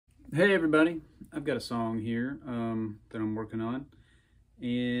Hey everybody, I've got a song here that I'm working on,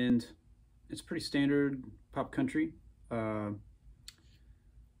 and it's pretty standard pop country. I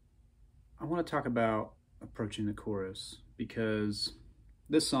want to talk about approaching the chorus because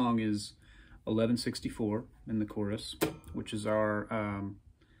this song is 11/64 in the chorus, which is our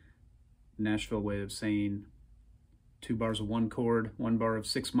Nashville way of saying 2 bars of 1 chord, 1 bar of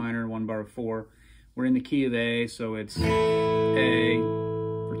 6 minor, 1 bar of 4. We're in the key of A, so it's A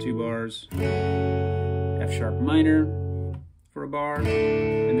for 2 bars, F sharp minor for a bar,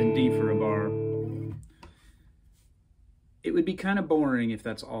 and then D for a bar. It would be kind of boring if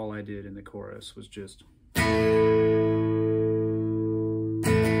that's all I did in the chorus, was just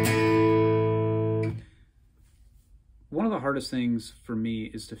one of the hardest things for me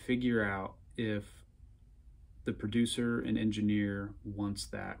is to figure out if the producer and engineer wants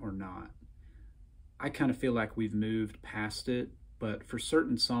that or not. I kind of feel like we've moved past it, but for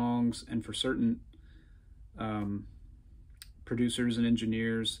certain songs and for certain producers and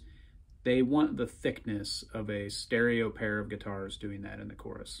engineers, they want the thickness of a stereo pair of guitars doing that in the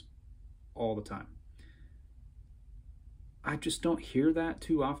chorus all the time. I just don't hear that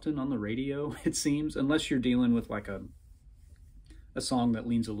too often on the radio, it seems, unless you're dealing with like a song that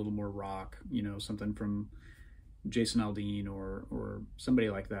leans a little more rock, you know, something from Jason Aldean or somebody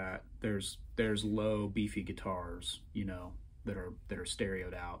like that. There's low beefy guitars, you know, that are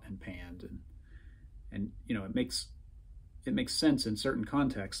stereoed out and panned, and you know, it makes sense in certain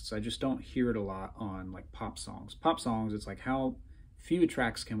contexts. I just don't hear it a lot on like pop songs. Pop songs, it's like, how few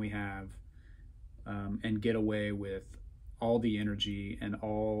tracks can we have and get away with all the energy and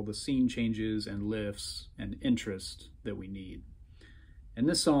all the scene changes and lifts and interest that we need. And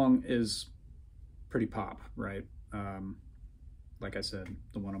this song is pretty pop, right? Like I said,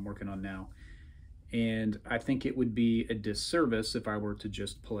 the one I'm working on now. And I think it would be a disservice if I were to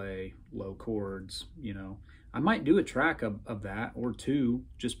just play low chords, you know. I might do a track of that or two,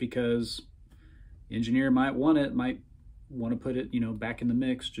 just because the engineer might want to put it, you know, back in the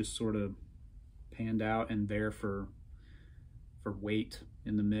mix, just sort of panned out and there for weight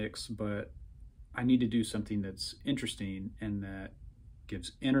in the mix. But I need to do something that's interesting and that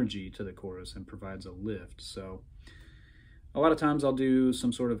gives energy to the chorus and provides a lift. So a lot of times I'll do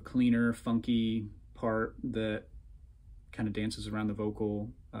some sort of cleaner, funky part that kind of dances around the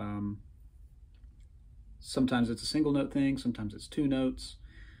vocal. Sometimes it's a single note thing, sometimes it's 2 notes.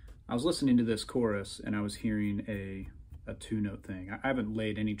 I was listening to this chorus and I was hearing a 2-note thing. I haven't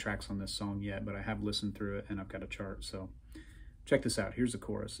laid any tracks on this song yet, but I have listened through it and I've got a chart. So check this out. Here's the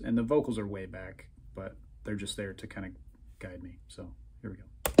chorus, and the vocals are way back, but they're just there to kind of guide me. So here we go.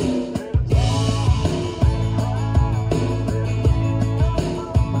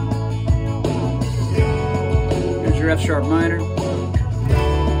 Here's your F sharp minor.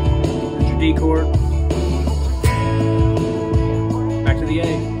 Here's your D chord. Back to the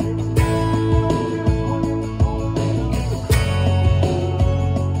A.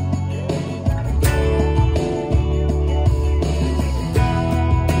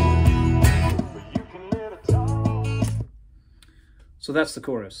 So that's the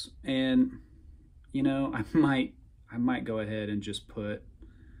chorus, and you know, I might go ahead and just put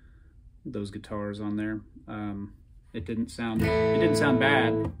those guitars on there. It didn't sound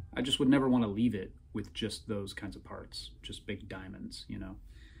bad. I just would never want to leave it with just those kinds of parts, just big diamonds, you know.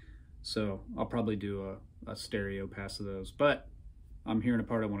 So I'll probably do a stereo pass of those, but I'm hearing a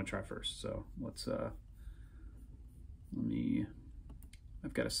part I want to try first. So let's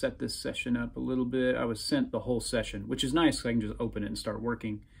I've got to set this session up a little bit. I was sent the whole session, which is nice because I can just open it and start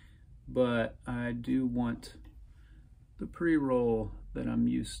working. But I do want the pre-roll that I'm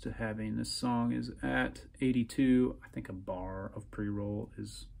used to having. This song is at 82. I think a bar of pre-roll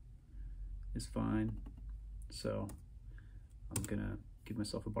is fine. So I'm gonna give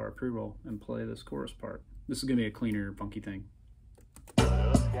myself a bar of pre-roll and play this chorus part. This is gonna be a cleaner, funky thing.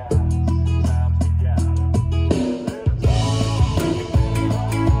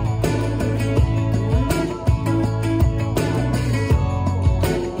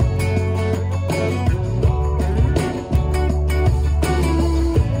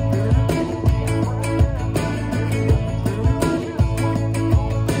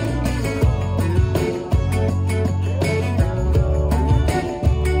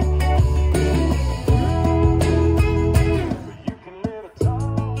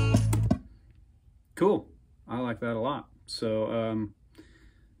 Cool. I like that a lot. So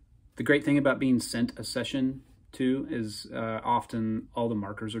the great thing about being sent a session too is often all the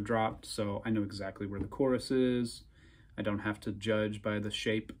markers are dropped, so I know exactly where the chorus is. I don't have to judge by the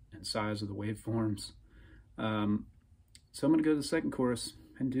shape and size of the waveforms. So I'm going to go to the second chorus.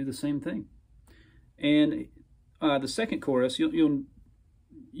 and do the same thing. And the second chorus, you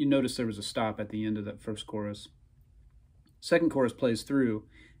notice there was a stop at the end of that first chorus. Second chorus plays through,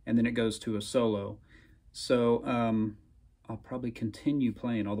 and then it goes to a solo. So I'll probably continue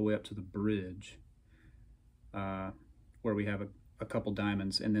playing all the way up to the bridge, where we have a couple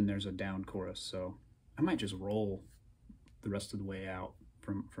diamonds, and then there's a down chorus. So I might just roll the rest of the way out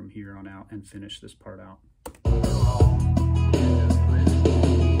from here on out and finish this part out.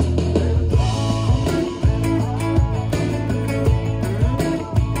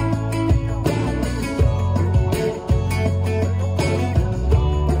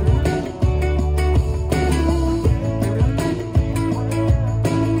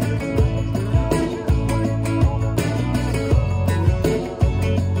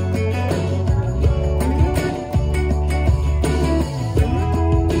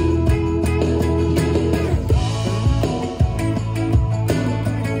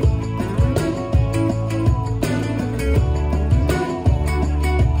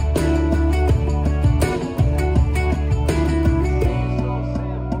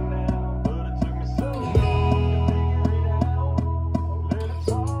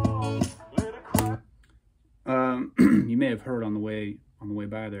 You may have heard on the way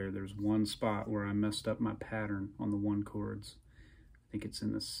by there's one spot where I messed up my pattern on the one chords. I think it's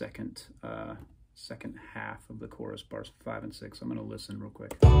in the second half of the chorus, bars 5 and 6. I'm going to listen real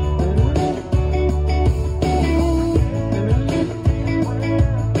quick.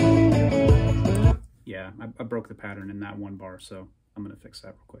 Yeah, I broke the pattern in that one bar, so I'm going to fix that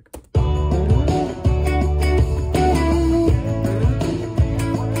real quick.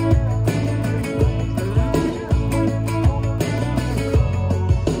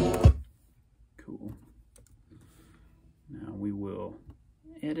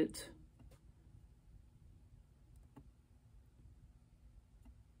 Edit.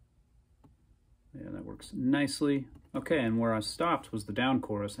 Yeah, that works nicely. Okay, and where I stopped was the down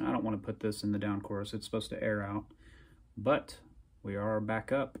chorus, and I don't want to put this in the down chorus. It's supposed to air out, but we are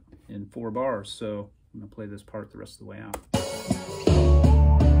back up in 4 bars, so I'm going to play this part the rest of the way out.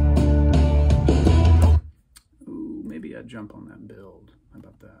 Ooh, maybe I jump on that build. How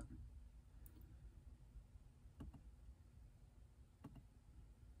about that?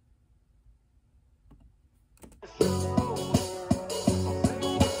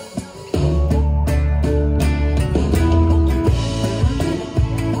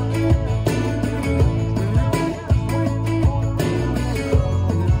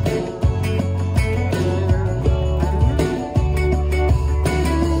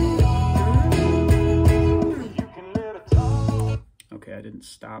 Okay, I didn't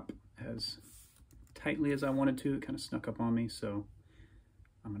stop as tightly as I wanted to. It kind of snuck up on me, so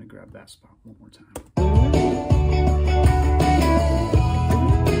I'm going to grab that spot one more time.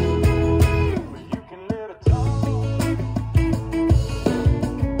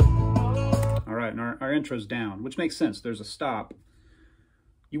 All right, and our intro's down, which makes sense. There's a stop.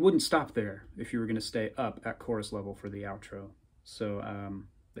 You wouldn't stop there if you were going to stay up at chorus level for the outro. So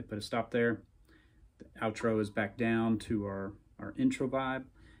they put a stop there. The outro is back down to our intro vibe,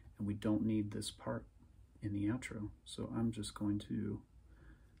 and we don't need this part in the outro. So I'm just going to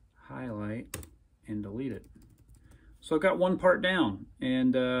highlight and delete it. So I've got one part down,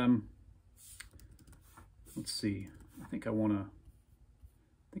 and let's see. I think I want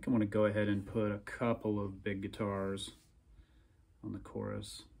to go ahead and put a couple of big guitars on the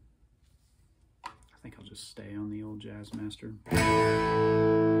chorus. I think I'll just stay on the old Jazz Master.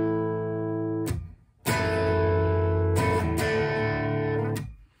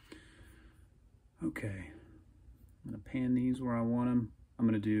 Okay, I'm going to pan these where I want them. I'm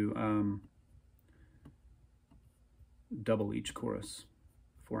going to do double each chorus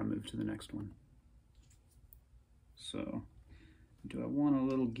before I move to the next one. So, do I want a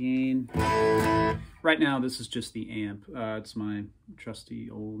little gain? Right now, this is just the amp. It's my trusty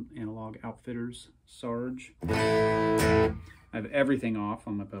old analog Outfitters Sarge. I have everything off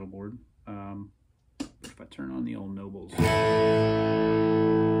on my pedal board. But if I turn on the old Nobles,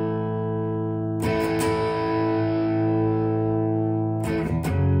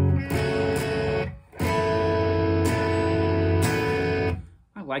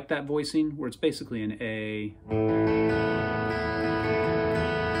 I like that voicing where it's basically an A,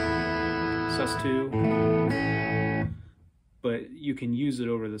 sus2, but you can use it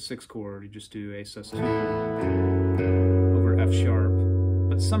over the 6th chord. You just do A sus2 over F sharp.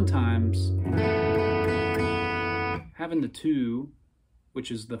 But sometimes having the 2,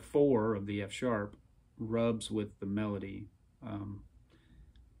 which is the 4 of the F sharp, rubs with the melody. I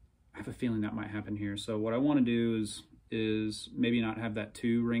have a feeling that might happen here. So what I want to do is is maybe not have that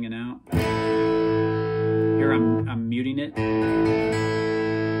 2 ringing out. Here I'm muting it.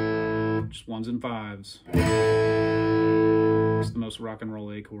 Just 1s and 5s. It's the most rock and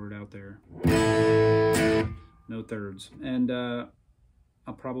roll A chord out there. No 3rds. And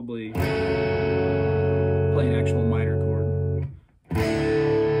I'll probably play an actual minor chord.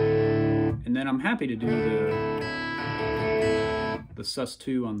 And then I'm happy to do the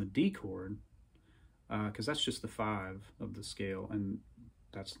sus2 on the D chord, because that's just the 5 of the scale, and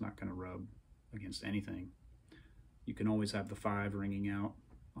that's not going to rub against anything. You can always have the 5 ringing out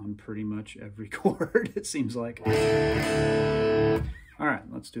on pretty much every chord, it seems like. All right,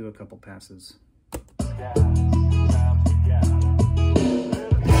 let's do a couple passes.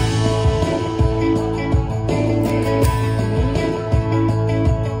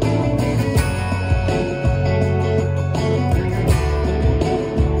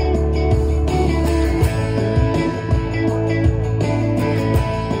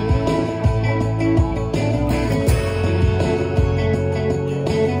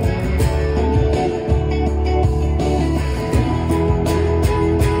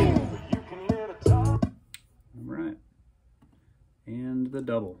 The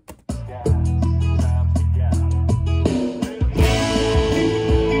double.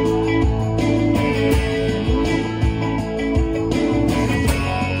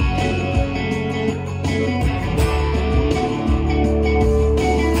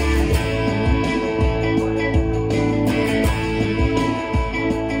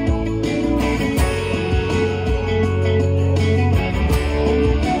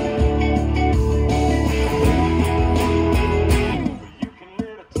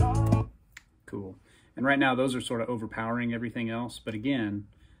 Right now, those are sort of overpowering everything else, but again,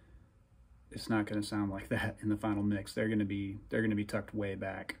 it's not going to sound like that in the final mix. They're going to be tucked way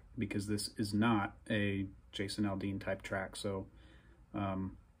back, because this is not a Jason Aldean type track. So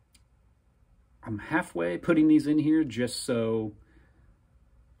I'm halfway putting these in here just so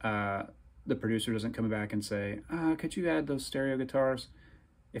the producer doesn't come back and say, could you add those stereo guitars?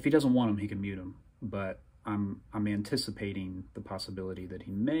 If he doesn't want them, he can mute them, but I'm anticipating the possibility that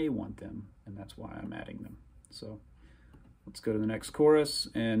he may want them, and that's why I'm adding them. So let's go to the next chorus,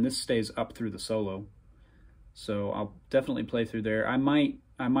 and this stays up through the solo. So I'll definitely play through there. I might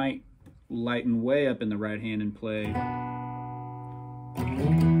lighten way up in the right hand and play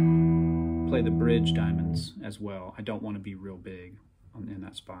the bridge diamonds as well. I don't want to be real big in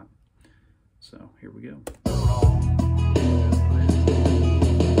that spot. So here we go.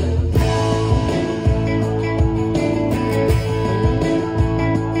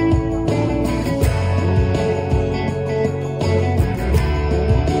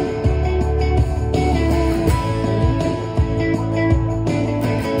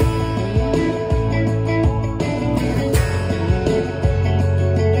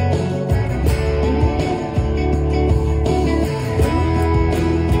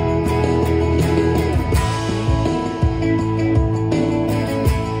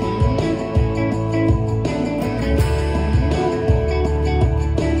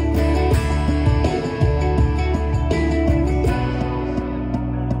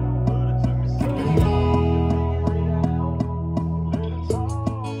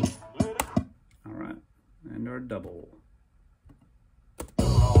 Double.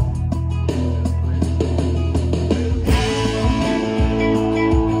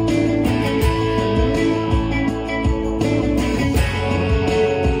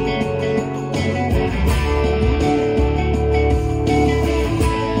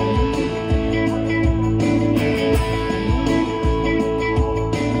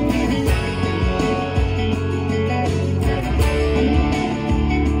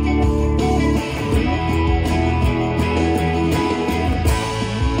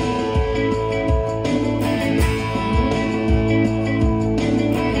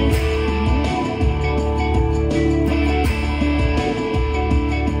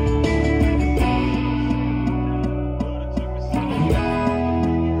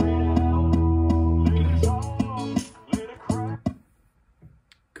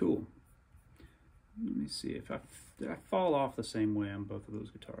 see if did I fall off the same way on both of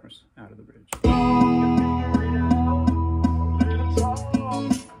those guitars out of the bridge.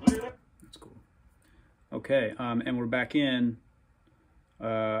 That's cool. Okay, and we're back in.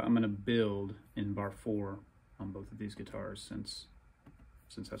 I'm going to build in bar 4 on both of these guitars since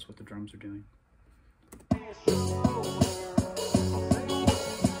that's what the drums are doing.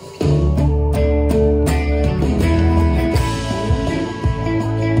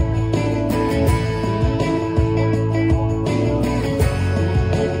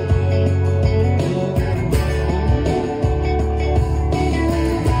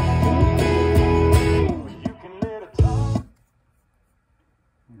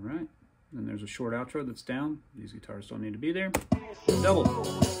 short outro that's down. These guitars don't need to be there. Double.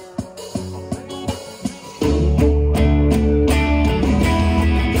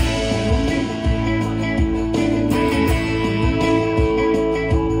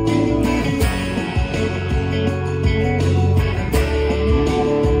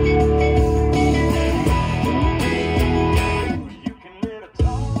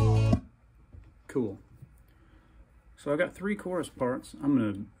 Cool. So I got 3 chorus parts. I'm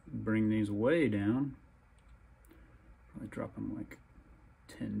going to bring these way down. Probably drop them like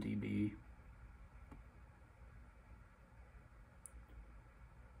 10 dB.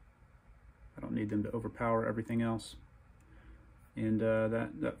 I don't need them to overpower everything else. And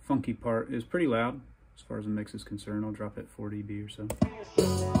that funky part is pretty loud as far as the mix is concerned. I'll drop it 4 dB or so.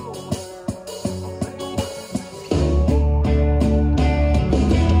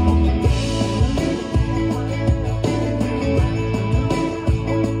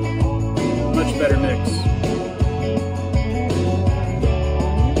 Better mix.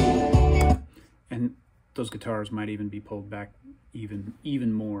 And those guitars might even be pulled back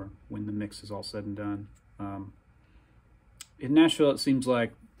even more when the mix is all said and done. In Nashville, it seems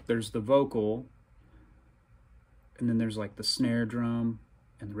like there's the vocal, and then there's like the snare drum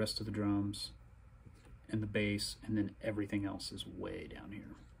and the rest of the drums and the bass, and then everything else is way down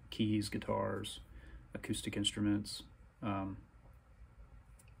here. Keys, guitars, acoustic instruments.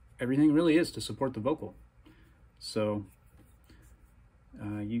 Everything really is to support the vocal. So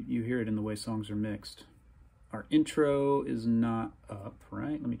you hear it in the way songs are mixed. Our intro is not up,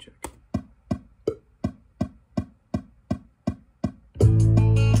 right? Let me check.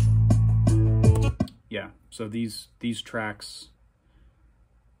 Yeah, so these tracks,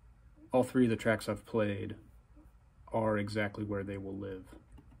 all 3 of the tracks I've played are exactly where they will live.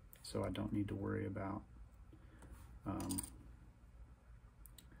 So I don't need to worry about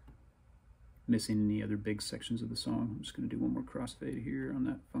missing any other big sections of the song. I'm just going to do one more crossfade here on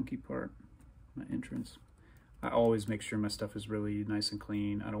that funky part, my entrance. I always make sure my stuff is really nice and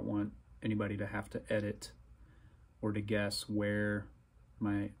clean. I don't want anybody to have to edit or to guess where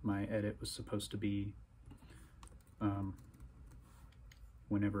my edit was supposed to be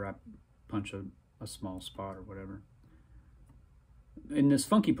whenever I punch a small spot or whatever. In this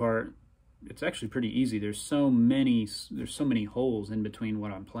funky part, it's actually pretty easy. There's so many holes in between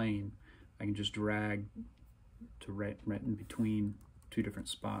what I'm playing. I can just drag to right in between 2 different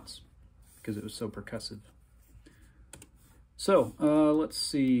spots because it was so percussive. So let's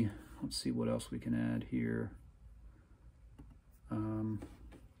see what else we can add here. I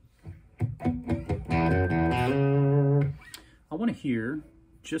want to hear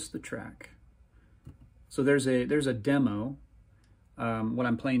just the track. So there's a demo. What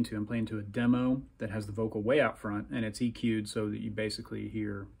I'm playing to a demo that has the vocal way out front, and it's EQ'd so that you basically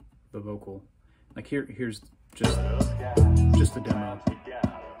hear the vocal. Like here's just the demo.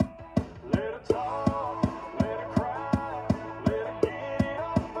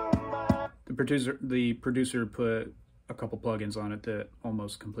 The producer put a couple plugins on it that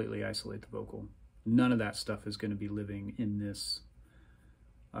almost completely isolate the vocal. None of that stuff is going to be living in this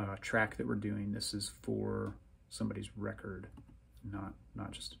track that we're doing. This is for somebody's record, not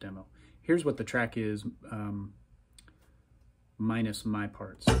just a demo. Here's what the track is minus my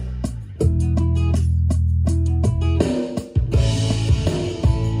parts.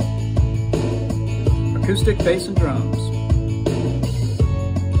 Acoustic, bass, and drums.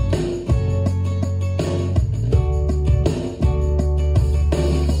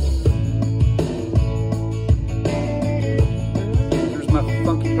 There's my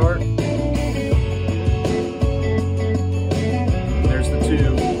funky part. There's the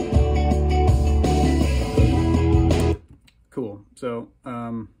 2. Cool. So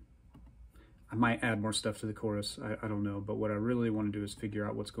I might add more stuff to the chorus. I don't know, but what I really want to do is figure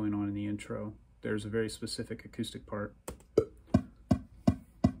out what's going on in the intro. There's a very specific acoustic part.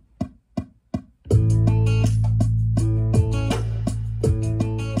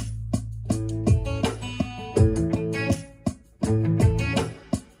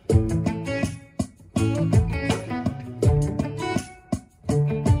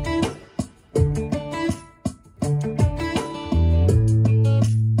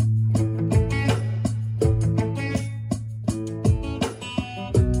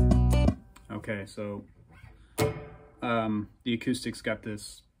 Okay, so the acoustics got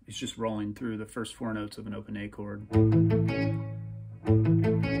this, it's just rolling through the first 4 notes of an open A chord. And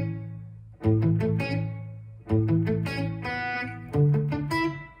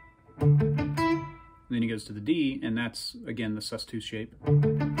then he goes to the D, and that's, again, the sus2 shape.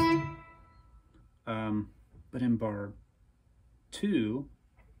 But in bar 2,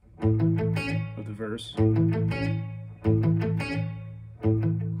 of the verse.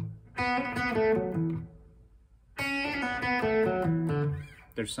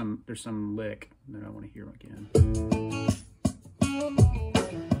 There's some lick that I want to hear again.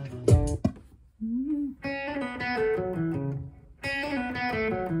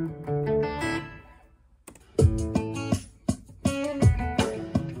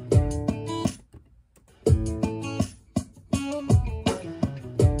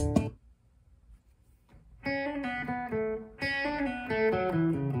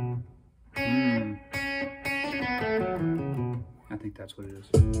 I think that's what it is.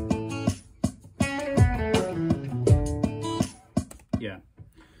 Yeah.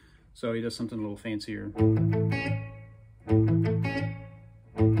 So he does something a little fancier. I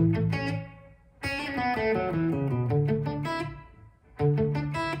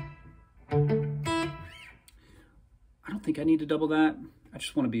don't think I need to double that. I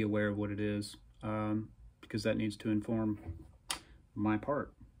just want to be aware of what it is, because that needs to inform my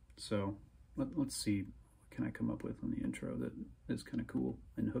part. So let's see. Can I come up with on the intro that is kind of cool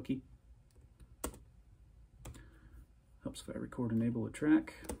and hooky? Helps if I record enable a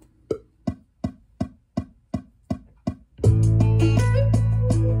track.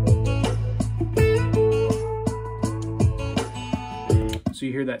 So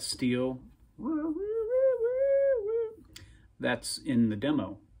you hear that steel? That's in the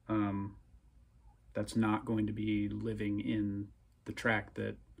demo. That's not going to be living in the track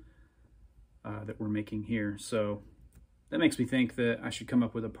that we're making here. So that makes me think that I should come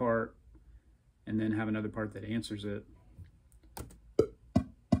up with a part and then have another part that answers it.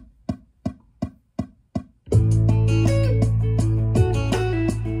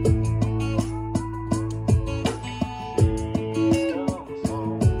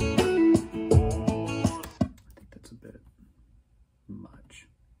 I think that's a bit much.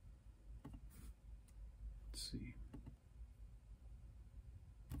 Let's see.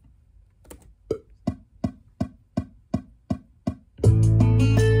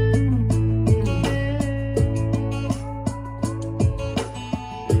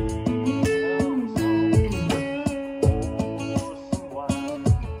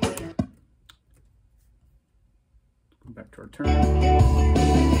 Back to our turn.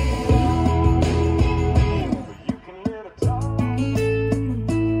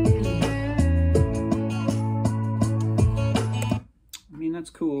 I mean, that's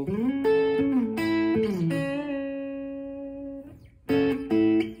cool.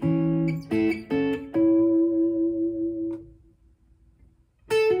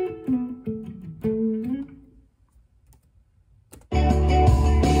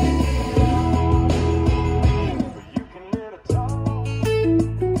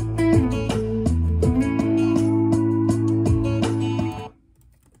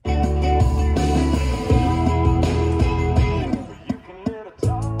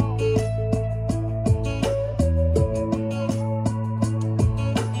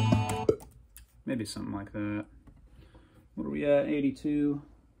 Maybe something like that. What are we at? 82.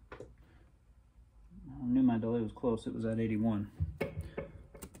 I knew my delay was close. It was at 81.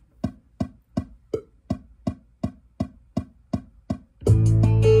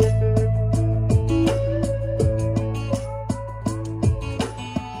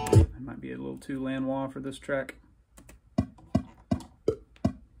 That might be a little too Lanois for this track.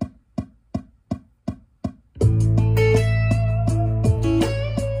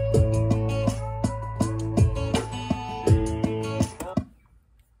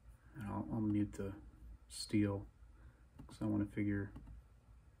 The steel, because I want to figure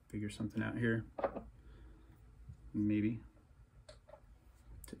something out here, maybe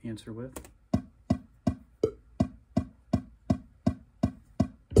to answer with.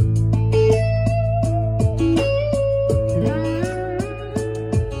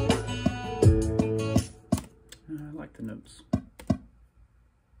 I like the notes.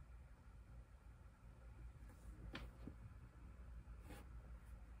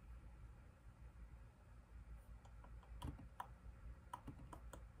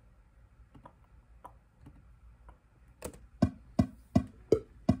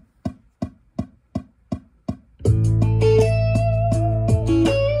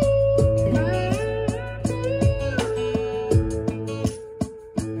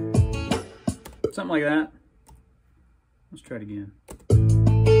 Something like that. Let's try it again.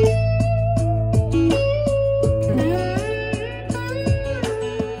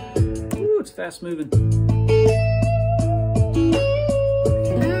 Ooh, it's fast moving.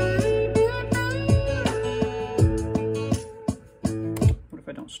 What if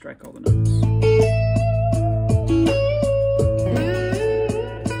I don't strike all the notes?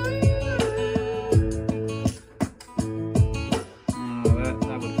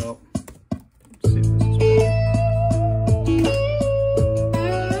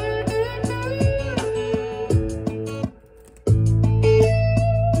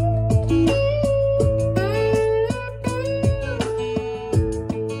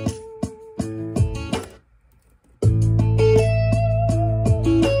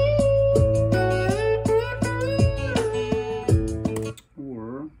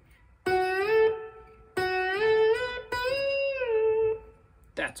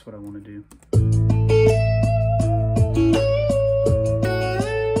 here.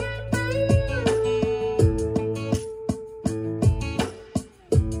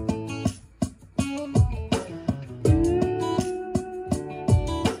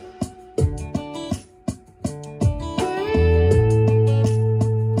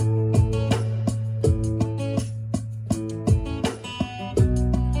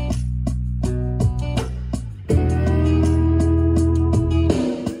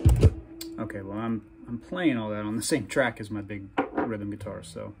 Playing all that on the same track as my big rhythm guitar,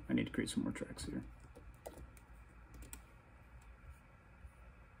 so I need to create some more tracks here.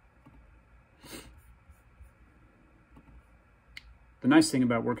 The nice thing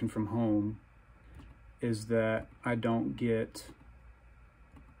about working from home is that I don't get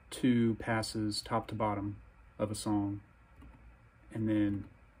 2 passes top to bottom of a song and then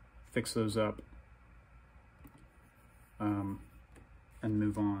fix those up and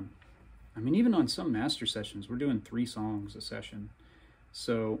move on. I mean, even on some master sessions, we're doing 3 songs a session.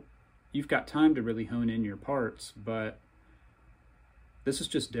 So you've got time to really hone in your parts, but this is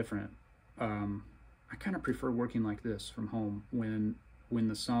just different. I kind of prefer working like this from home when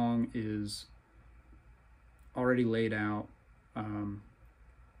the song is already laid out.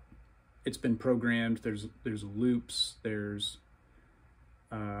 It's been programmed. There's loops. There's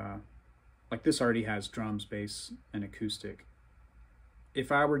like this already has drums, bass, and acoustic. If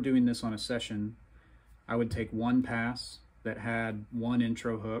I were doing this on a session, I would take 1 pass that had 1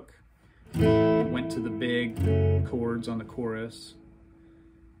 intro hook, went to the big chords on the chorus,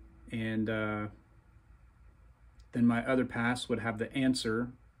 and then my other pass would have the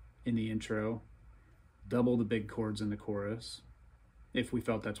answer in the intro, double the big chords in the chorus, if we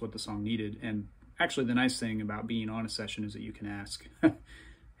felt that's what the song needed. And actually the nice thing about being on a session is that you can ask,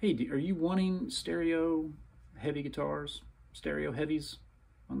 hey, are you wanting stereo heavy guitars? Stereo heavies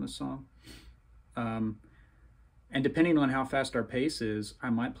on this song? And depending on how fast our pace is, I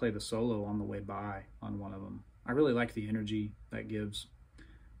might play the solo on the way by on one of them. I really like the energy that gives.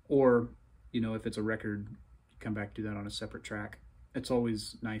 Or, you know, if it's a record, come back, do that on a separate track. It's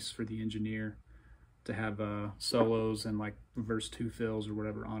always nice for the engineer to have solos and like verse 2 fills or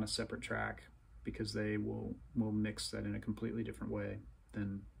whatever on a separate track, because they will mix that in a completely different way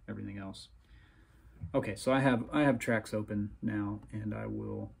than everything else. Okay, so I have tracks open now, and I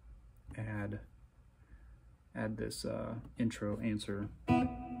will add this intro answer. I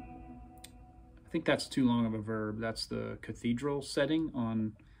think that's too long of a verb. That's the cathedral setting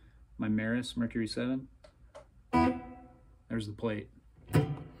on my Maris Mercury 7. There's the plate.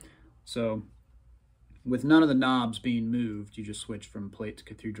 So with none of the knobs being moved, you just switch from plate to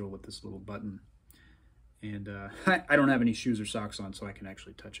cathedral with this little button. And I don't have any shoes or socks on, so I can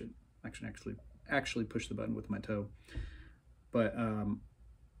actually touch it. I can actually push the button with my toe. But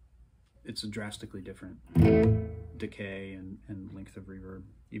it's a drastically different decay and length of reverb,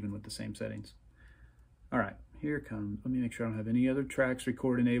 even with the same settings. All right, here it comes. Let me make sure I don't have any other tracks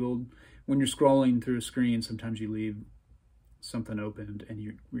record enabled. When you're scrolling through a screen, sometimes you leave something opened and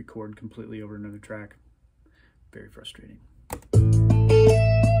you record completely over another track. Very frustrating.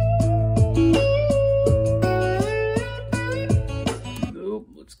 Oh,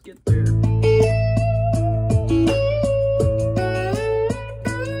 let's get there.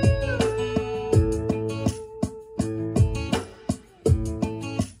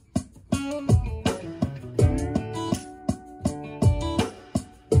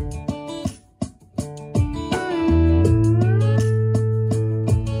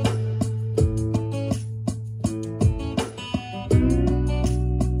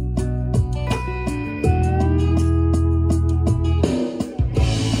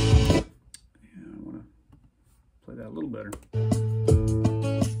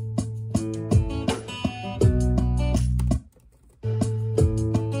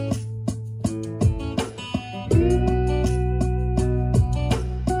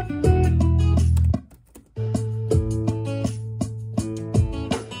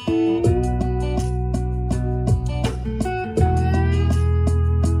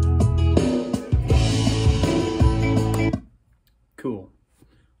 Cool.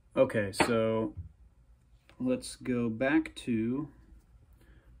 Okay, so let's go back to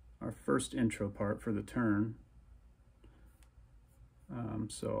our first intro part for the turn.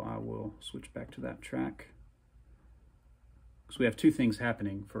 So I will switch back to that track. So we have 2 things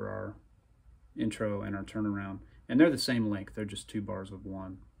happening for our intro and our turnaround, and they're the same length. They're just 2 bars of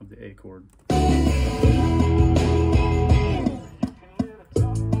 1 of the A chord.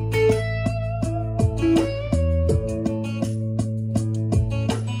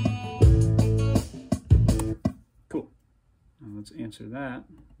 Cool. Now let's answer that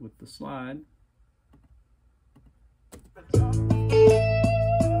with the slide.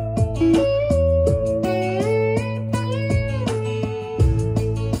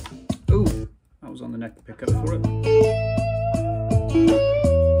 Ooh, I was on the neck pickup for it.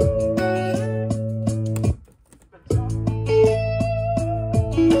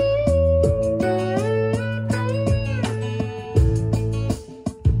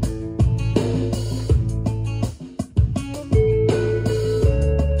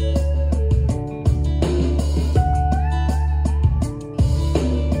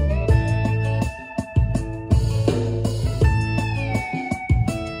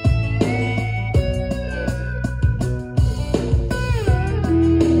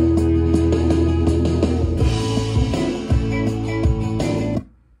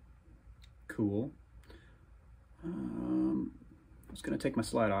 Cool. I was going to take my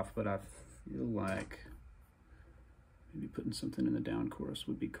slide off, but I feel like maybe putting something in the down chorus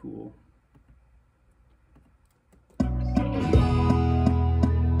would be cool.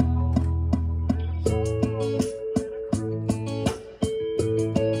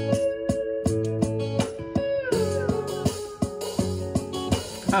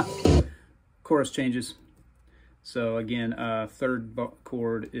 Chorus changes. So again, third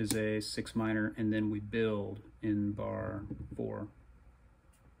chord is a 6 minor, and then we build in bar 4.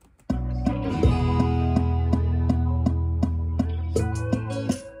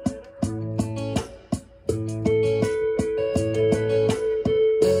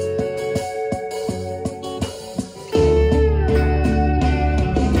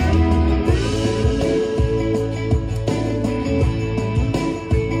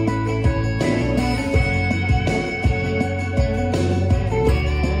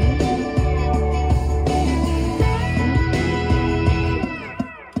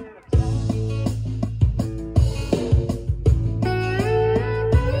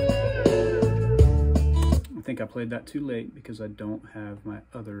 I played that too late because I don't have my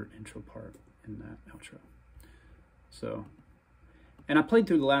other intro part in that outro. So, and I played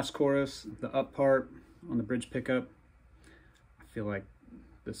through the last chorus, the up part on the bridge pickup. I feel like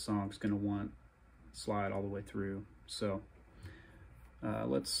this song's gonna want slide all the way through. So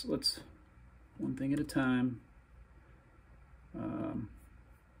let's one thing at a time.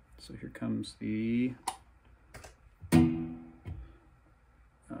 So here comes the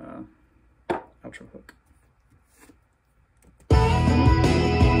outro hook.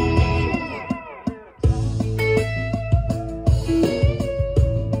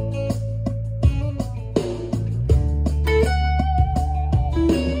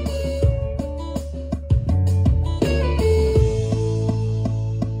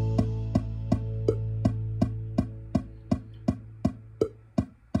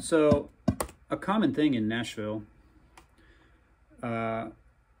 So, a common thing in Nashville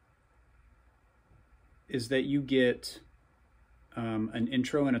is that you get an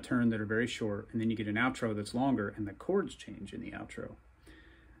intro and a turn that are very short, and then you get an outro that's longer, and the chords change in the outro.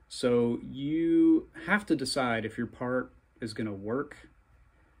 So you have to decide if your part is going to work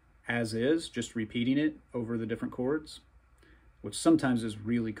as is, just repeating it over the different chords, which sometimes is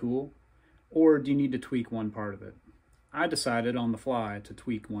really cool, or do you need to tweak one part of it? I decided on the fly to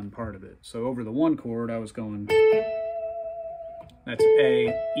tweak one part of it. So over the one chord, I was going, that's A,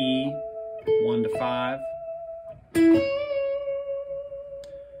 E, 1 to 5.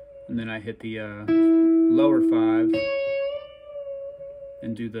 And then I hit the lower 5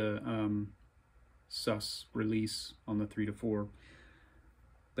 and do the sus release on the 3 to 4.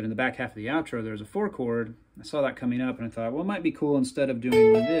 But in the back half of the outro, there's a 4 chord. I saw that coming up and I thought, well, it might be cool instead of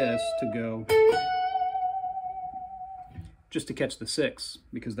doing this to go just to catch the 6,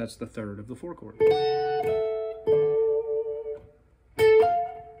 because that's the third of the 4 chord.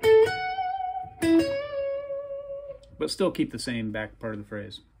 But still keep the same back part of the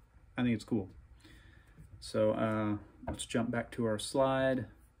phrase. I think it's cool. So let's jump back to our slide,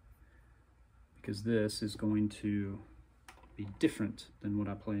 because this is going to be different than what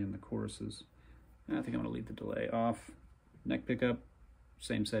I play in the choruses. And I think I'm going to leave the delay off. Neck pickup,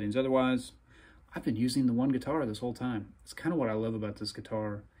 same settings otherwise. I've been using the one guitar this whole time. It's kind of what I love about this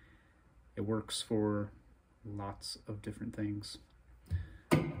guitar. It works for lots of different things.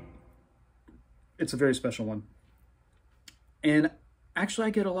 It's a very special one. And actually,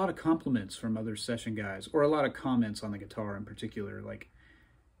 I get a lot of compliments from other session guys, or a lot of comments on the guitar in particular. Like,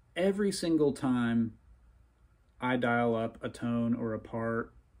 every single time I dial up a tone or a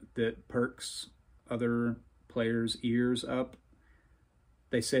part that perks other players' ears up,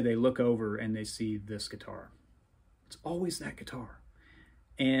 they say they look over and they see this guitar. It's always that guitar.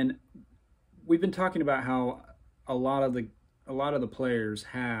 And we've been talking about how a lot of the a lot of the players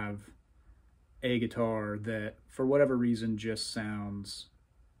have a guitar that, for whatever reason, just sounds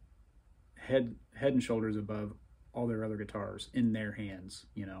head and shoulders above all their other guitars in their hands,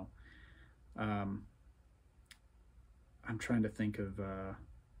 you know. I'm trying to think of,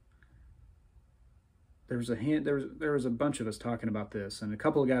 there was a bunch of us talking about this, and a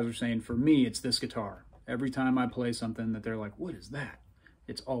couple of guys were saying, for me, it's this guitar. Every time I play something that they're like, what is that?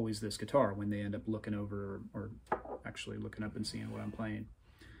 It's always this guitar when they end up looking over or actually looking up and seeing what I'm playing.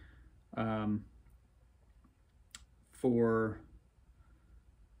 For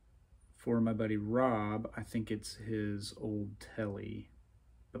my buddy Rob, I think it's his old Telly,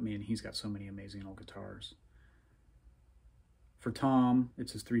 but man, he's got so many amazing old guitars. For Tom,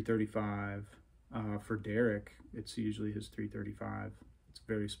 it's his 335. For Derek, it's usually his 335. It's a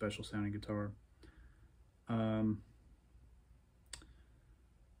very special sounding guitar. Let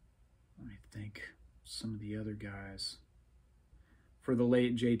me think some of the other guys. For the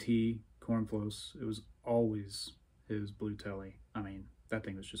late JT Cornflows, it was always his blue Telly. I mean, that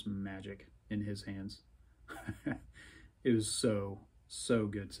thing was just magic in his hands. It was so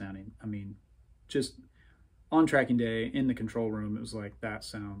good sounding. I mean, just on tracking day in the control room, it was like, that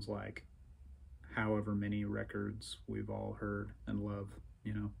sounds like however many records we've all heard and love,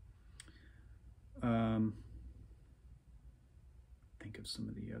 you know. Think of some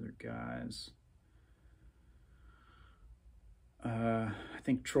of the other guys. I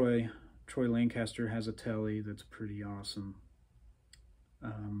think Troy Lancaster has a Telly that's pretty awesome.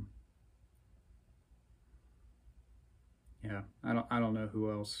 Yeah, I don't know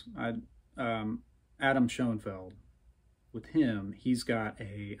who else. Adam Schoenfeld. With him, he's got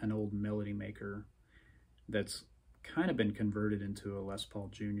an old Melody Maker that's kind of been converted into a Les Paul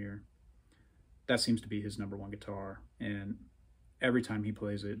Jr. That seems to be his #1 guitar, and every time he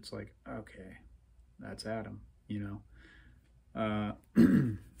plays it, it's like, okay, that's Adam, you know.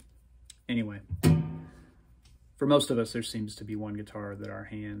 Anyway, for most of us, there seems to be one guitar that our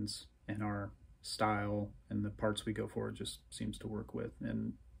hands and our style and the parts we go for just seems to work with,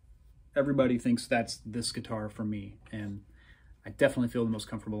 and everybody thinks that's this guitar for me, and I definitely feel the most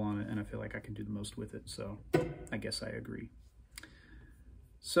comfortable on it, and I feel like I can do the most with it, so I guess I agree.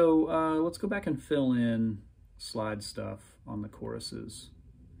 So let's go back and fill in slide stuff on the choruses,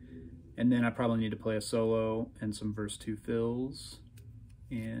 and then I probably need to play a solo and some verse 2 fills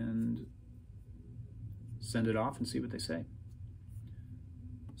and send it off and see what they say.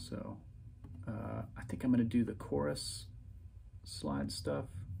 So I think I'm going to do the chorus slide stuff.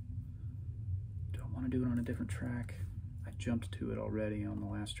 Do I want to do it on a different track? I jumped to it already on the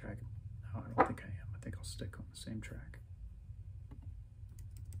last track. No, I don't think I am. I think I'll stick on the same track.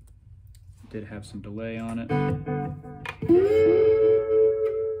 Did have some delay on it.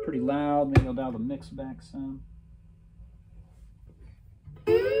 Pretty loud. Maybe I'll dial the mix back some.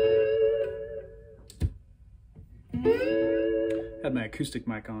 Had my acoustic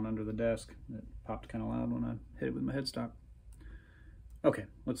mic on under the desk. It popped kind of loud when I hit it with my headstock. Okay,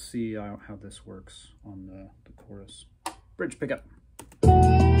 let's see how this works on the chorus. Bridge pickup.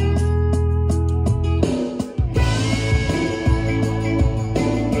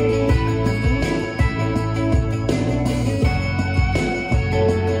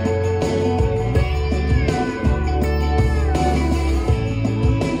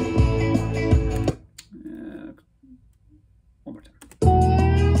 One more time.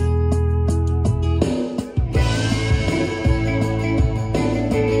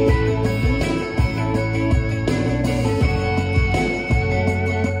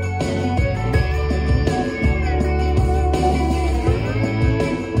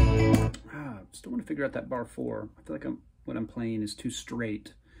 Figure out that bar 4. I feel like what I'm playing is too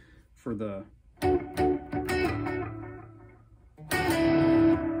straight for that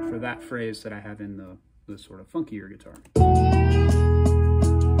phrase that I have in the sort of funkier guitar.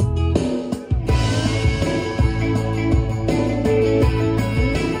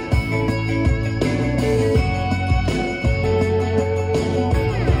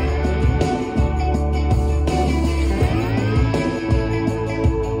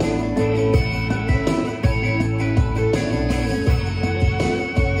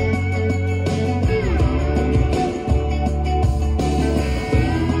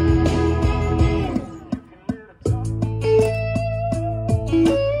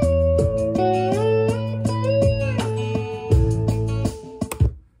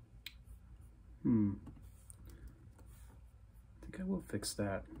 Fix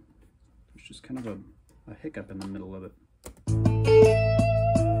that. There's just kind of a hiccup in the middle of it.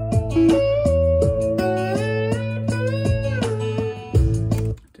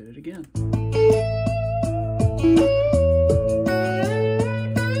 Did it again.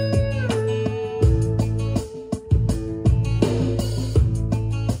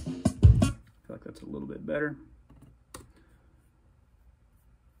 better.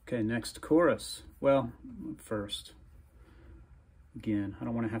 Okay, next chorus. Well, first, again, I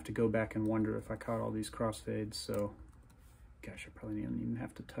don't want to have to go back and wonder if I caught all these crossfades, so gosh, I probably don't even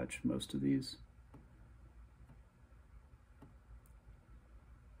have to touch most of these.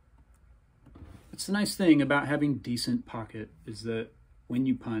 It's the nice thing about having decent pocket is that when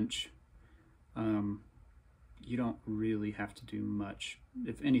you punch, you don't really have to do much,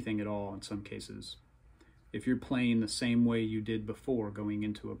 if anything at all in some cases. If you're playing the same way you did before going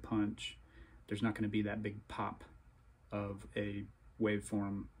into a punch, there's not going to be that big pop of a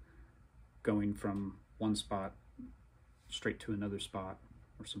waveform going from one spot straight to another spot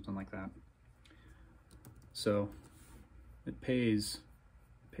or something like that. So it pays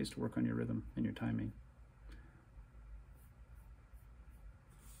to work on your rhythm and your timing.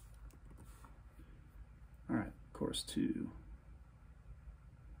 All right, chorus 2.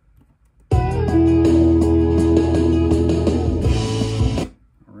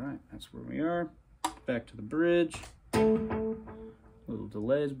 That's where we are. Back to the bridge. Little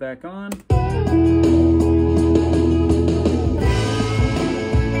delays back on.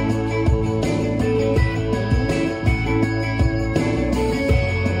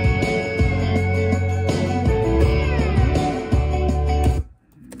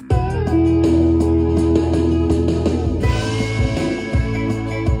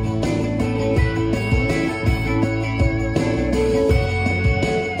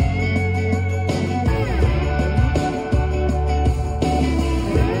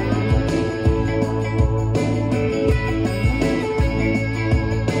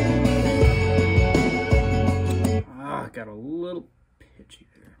 Got a little pitchy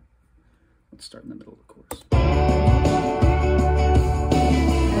there. Let's start in the middle of the chorus.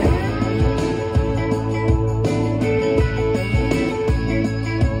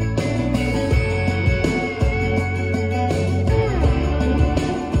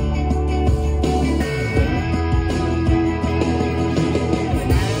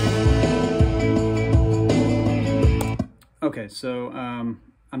 Okay, so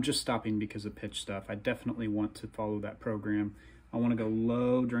I'm just stopping because of pitch stuff. I definitely want to follow that program. I want to go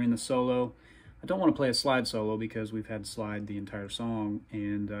low during the solo. I don't want to play a slide solo because we've had slide the entire song,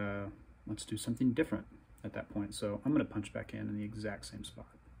 and let's do something different at that point. So I'm going to punch back in the exact same spot.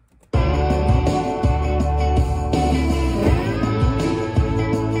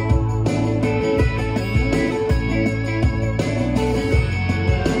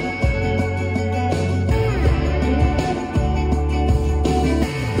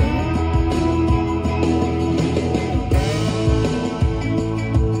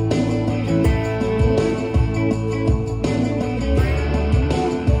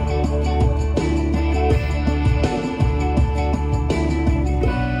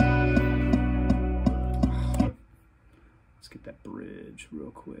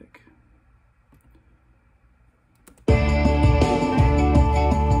 Real quick.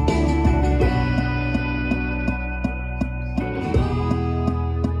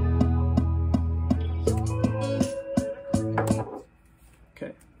 Okay,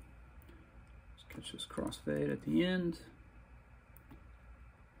 let's catch this crossfade at the end.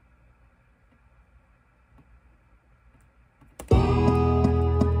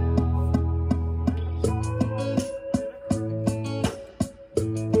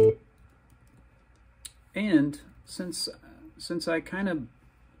 And since I kind of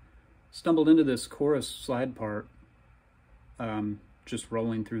stumbled into this chorus slide part, just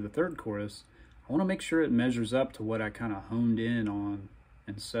rolling through the third chorus, I want to make sure it measures up to what I kind of honed in on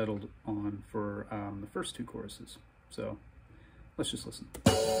and settled on for the first two choruses. So let's just listen.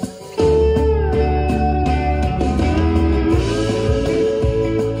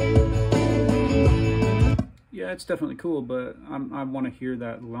 Yeah, it's definitely cool, but I want to hear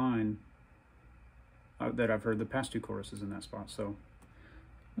that line that I've heard the past two choruses in that spot, so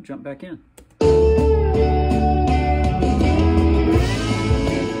I'll jump back in. Oh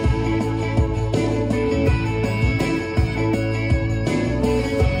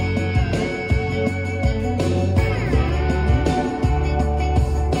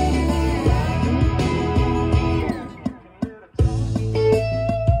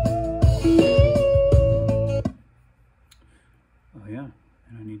yeah,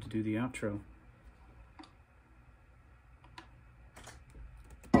 and I need to do the outro.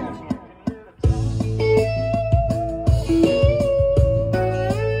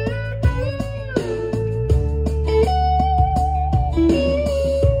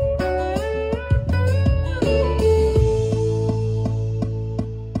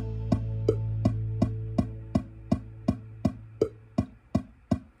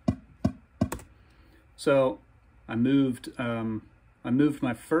 So I moved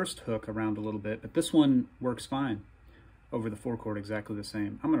my first hook around a little bit, but this one works fine over the 4-chord, exactly the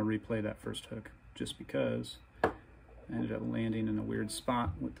same. I'm going to replay that first hook just because I ended up landing in a weird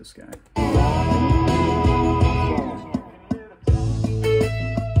spot with this guy.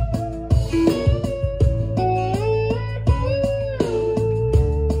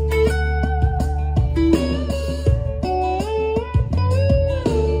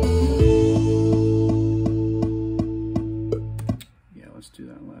 Yeah, let's do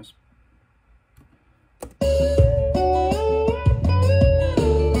that last.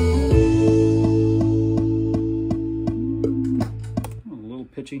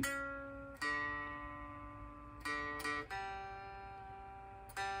 Pitchy.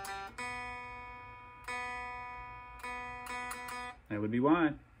 That would be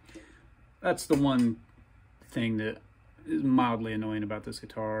why. That's the one thing that is mildly annoying about this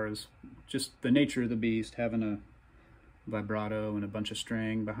guitar, is just the nature of the beast, having a vibrato and a bunch of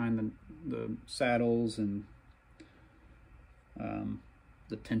string behind the saddles and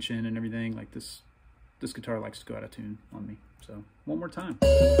the tension and everything. Like this guitar likes to go out of tune on me. So, one more time.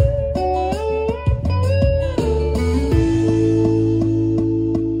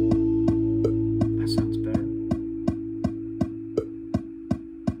 That sounds better.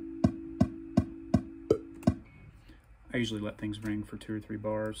 I usually let things ring for 2 or 3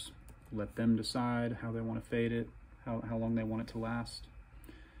 bars. Let them decide how they want to fade it, how long they want it to last.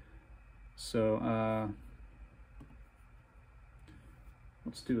 So,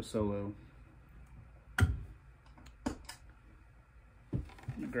 let's do a solo.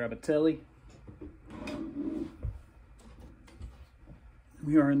 Grab a telly.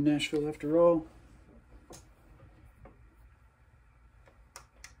 We are in Nashville after all.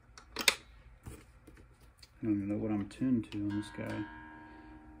 I don't even know what I'm tuned to on this guy.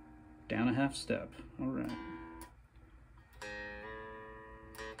 Down a half step. All right.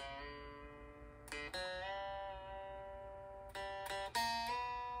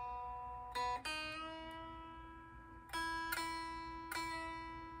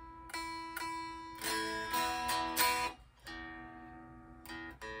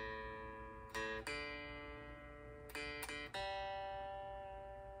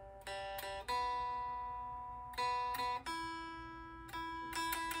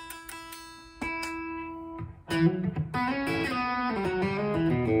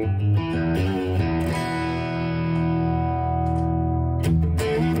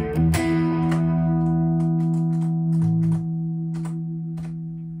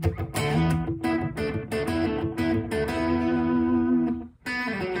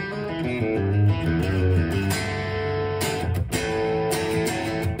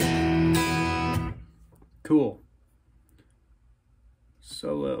 Cool.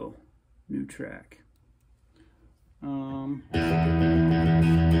 Solo, new track. I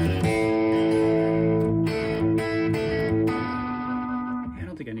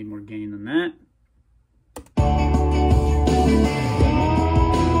don't think I need more gain than that.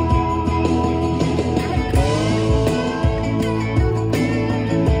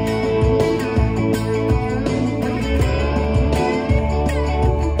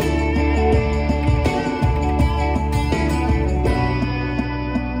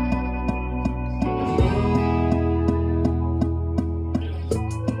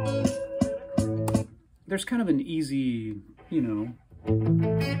 There's kind of an easy,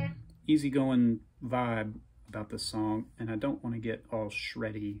 easygoing vibe about this song, and I don't want to get all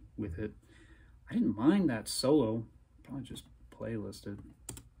shreddy with it. I didn't mind that solo. Probably just playlisted.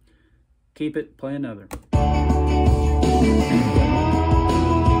 Keep it, play another.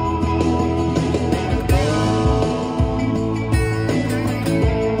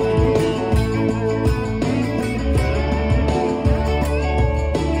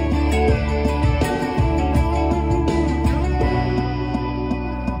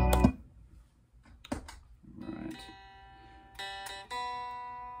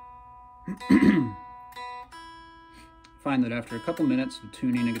 Find that after a couple minutes of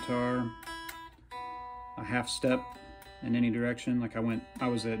tuning a guitar, a half step in any direction, like I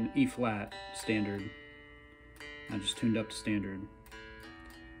was at an E flat standard. I just tuned up to standard.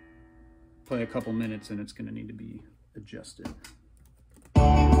 Play a couple minutes and it's going to need to be adjusted.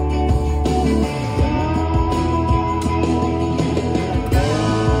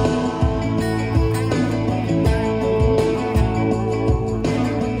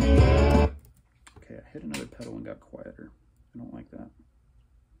 Hit another pedal and got quieter. I don't like that.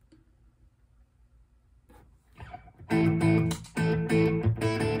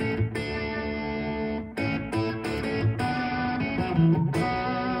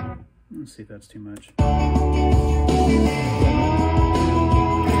 Let's see if that's too much.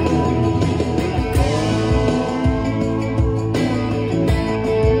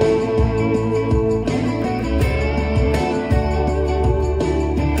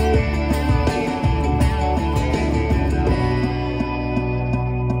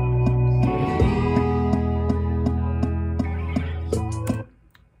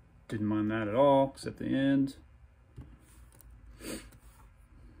 Didn't mind that at all, except the end.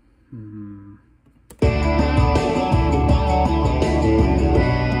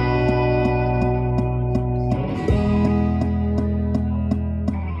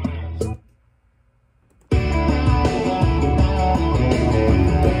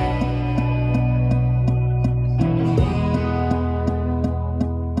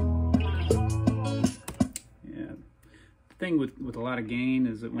 Thing with a lot of gain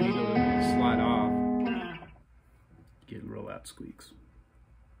is that when you go to slide off, you get real loud squeaks.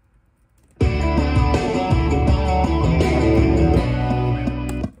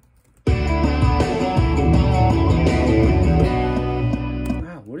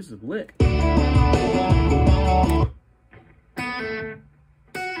 Wow, what is the lick?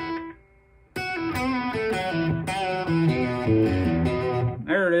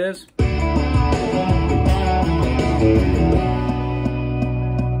 There it is.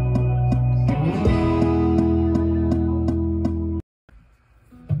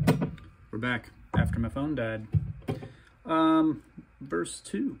 We're back after my phone died. Verse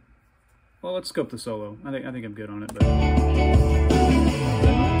 2. Well, let's scope the solo. I think I'm good on it, but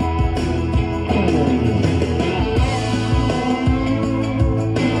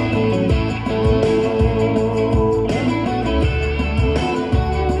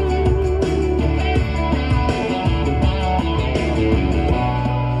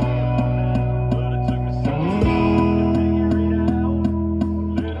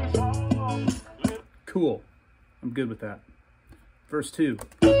cool. I'm good with that. Verse 2.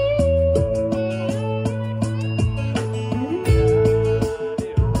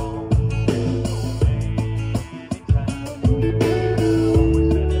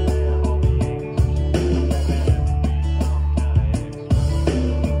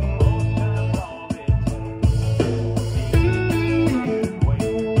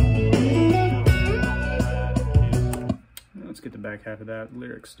 Let's get the back half of that.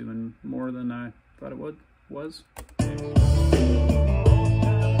 Lyrics doing more than I thought it was.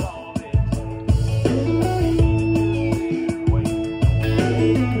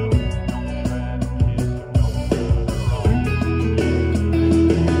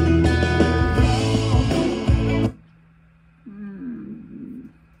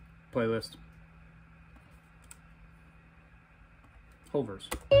 Playlist. Whole verse.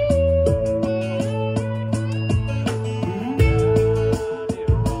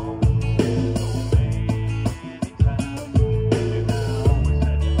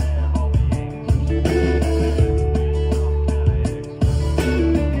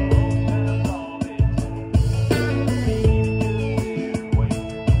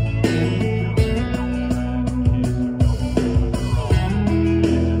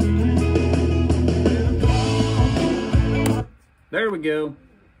 There we go.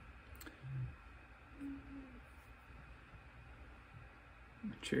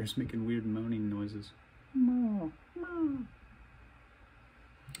 The chair's making weird moaning noises.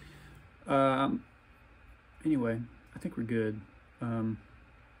 Anyway, I think we're good.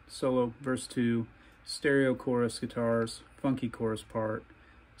 Solo, verse 2, stereo chorus guitars, funky chorus part,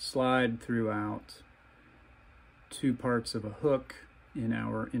 slide throughout, 2 parts of a hook in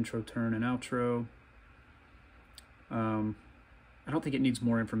our intro, turn, and outro. I don't think it needs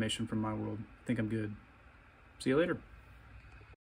more information from my world. I think I'm good. See you later.